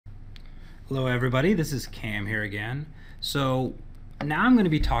Hello everybody, this is Cam here again. So now I'm going to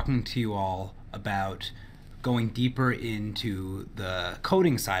be talking to you all about going deeper into the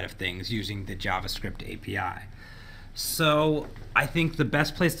coding side of things using the JavaScript API. So I think the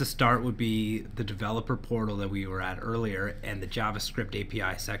best place to start would be the developer portal that we were at earlier and the JavaScript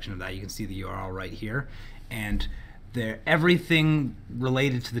API section of that. You can see the URL right here, and everything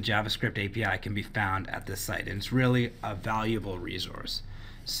related to the JavaScript API can be found at this site, and it's really a valuable resource.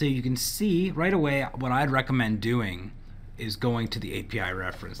 So you can see right away what I'd recommend doing is going to the API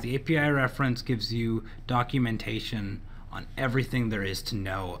reference. The API reference gives you documentation on everything there is to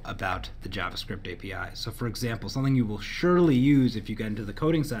know about the JavaScript API. So for example, something you will surely use if you get into the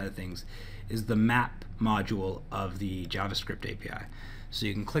coding side of things is the map module of the JavaScript API. So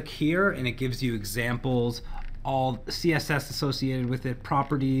you can click here and it gives you examples, all CSS associated with it,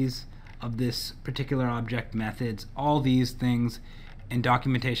 properties of this particular object, methods, all these things, and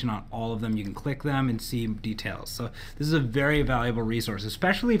documentation on all of them. You can click them and see details. So this is a very valuable resource,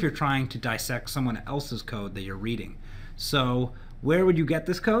 especially if you're trying to dissect someone else's code that you're reading. So where would you get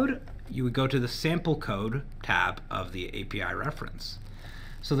this code? You would go to the sample code tab of the API reference.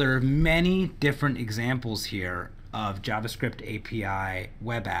 So there are many different examples here of JavaScript API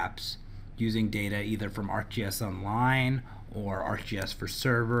web apps using data either from ArcGIS Online or ArcGIS for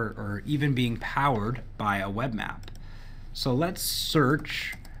Server, or even being powered by a web map. So let's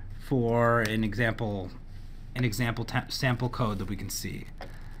search for an example sample code that we can see.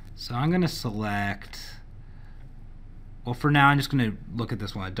 So I'm going to select, well, for now I'm just going to look at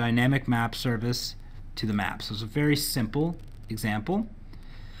this one, a dynamic map service to the map. So it's a very simple example.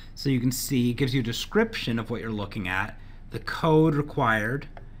 So you can see it gives you a description of what you're looking at, the code required,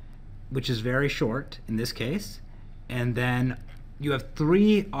 which is very short in this case, and then you have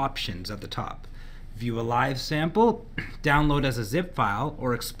three options at the top. View a live sample, download as a zip file,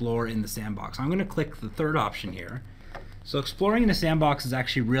 or explore in the sandbox. I'm going to click the third option here. So exploring in the sandbox is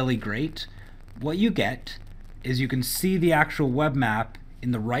actually really great. What you get is you can see the actual web map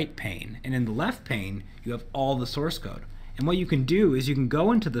in the right pane, and in the left pane you have all the source code. And what you can do is you can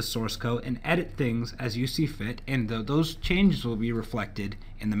go into the source code and edit things as you see fit, and those changes will be reflected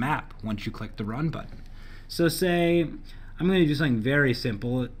in the map once you click the run button. So say I'm going to do something very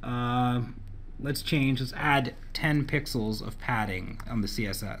simple. Let's add 10 pixels of padding on the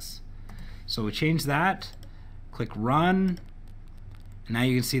CSS. So we change that, click run, and now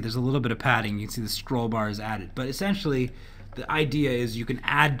you can see there's a little bit of padding. You can see the scroll bar is added. But essentially, the idea is you can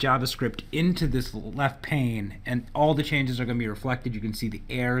add JavaScript into this left pane, and all the changes are going to be reflected. You can see the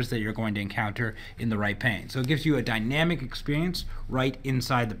errors that you're going to encounter in the right pane. So it gives you a dynamic experience right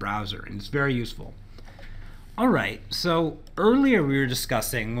inside the browser, and it's very useful. Alright, so earlier we were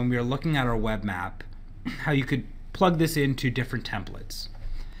discussing, when we were looking at our web map, how you could plug this into different templates.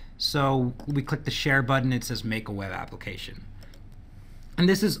 So we click the share button, it says make a web application. And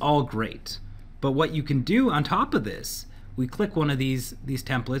this is all great. But what you can do on top of this, we click one of these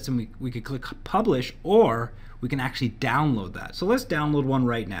templates and we could click publish, or we can actually download that. So let's download one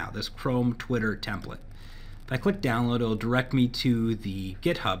right now, this Chrome Twitter template. If I click download, it'll direct me to the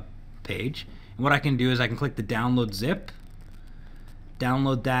GitHub page. And what I can do is I can click the download zip,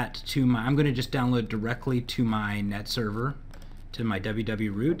 download that to my, I'm going to just download directly to my net server, to my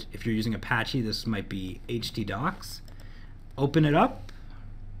www root. If you're using Apache, this might be htdocs. Open it up,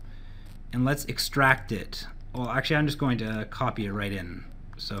 and let's extract it. Well, actually, I'm just going to copy it right in.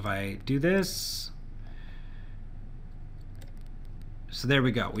 So if I do this, so there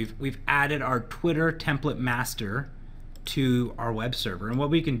we go. We've added our Twitter template master to our web server, and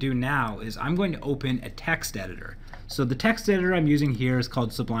what we can do now is I'm going to open a text editor. So the text editor I'm using here is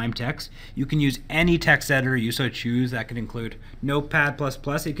called Sublime Text. You can use any text editor you so choose. That could include Notepad++.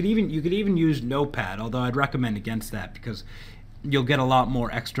 You could even use Notepad, although I'd recommend against that because you'll get a lot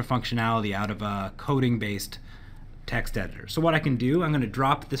more extra functionality out of a coding-based text editor. So what I can do, I'm going to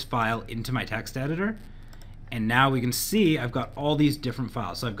drop this file into my text editor, and now we can see I've got all these different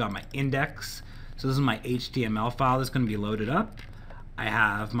files. So I've got my index. So this is my HTML file that's going to be loaded up. I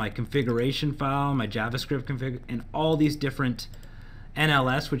have my configuration file, my JavaScript config, and all these different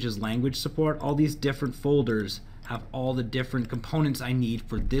NLS, which is language support. All these different folders have all the different components I need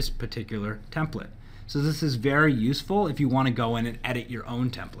for this particular template. So this is very useful if you want to go in and edit your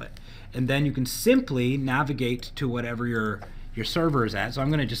own template. And then you can simply navigate to whatever your server is at. So I'm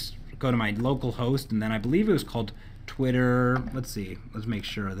going to just go to my local host, and then I believe it was called Twitter. Let's see. Let's make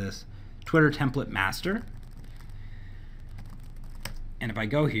sure of this. Twitter template master. And if I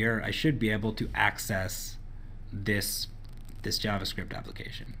go here, I should be able to access this JavaScript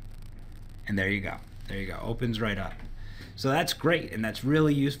application. And there you go. There you go. Opens right up. So that's great, and that's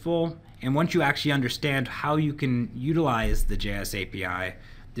really useful. And once you actually understand how you can utilize the JS API,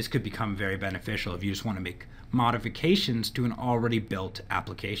 this could become very beneficial if you just want to make modifications to an already built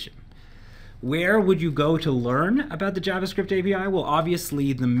application. Where would you go to learn about the JavaScript API? Well,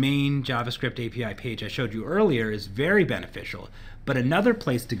 obviously the main JavaScript API page I showed you earlier is very beneficial, but another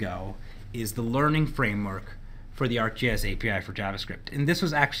place to go is the learning framework for the ArcGIS API for JavaScript. And this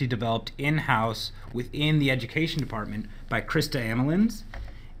was actually developed in-house within the education department by Krista Amelins,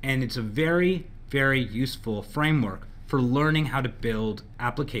 and it's a very, very useful framework for learning how to build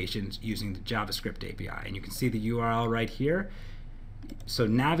applications using the JavaScript API. And you can see the URL right here. So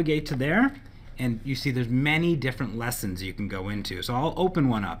navigate to there, and you see there's many different lessons you can go into. So I'll open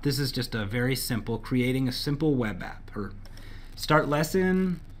one up. This is just a very simple, creating a simple web app. Or start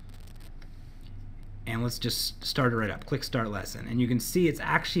lesson, and let's just start it right up. Click Start Lesson. And you can see it's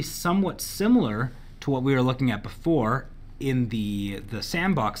actually somewhat similar to what we were looking at before in the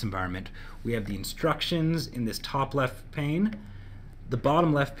Sandbox environment. We have the instructions in this top left pane. The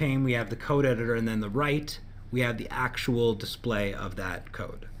bottom left pane, we have the code editor, and then the right, we have the actual display of that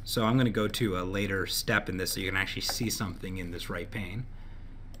code. So I'm going to go to a later step in this so you can actually see something in this right pane.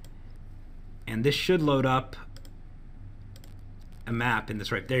 And this should load up a map in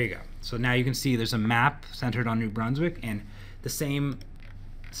this right, there you go. So now you can see there's a map centered on New Brunswick, and the same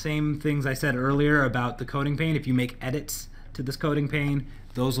things I said earlier about the coding pane. If you make edits to this coding pane,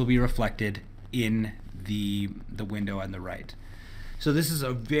 those will be reflected in the window on the right. So this is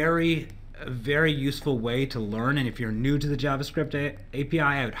a very useful way to learn, and if you're new to the JavaScript API,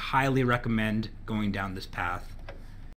 I would highly recommend going down this path.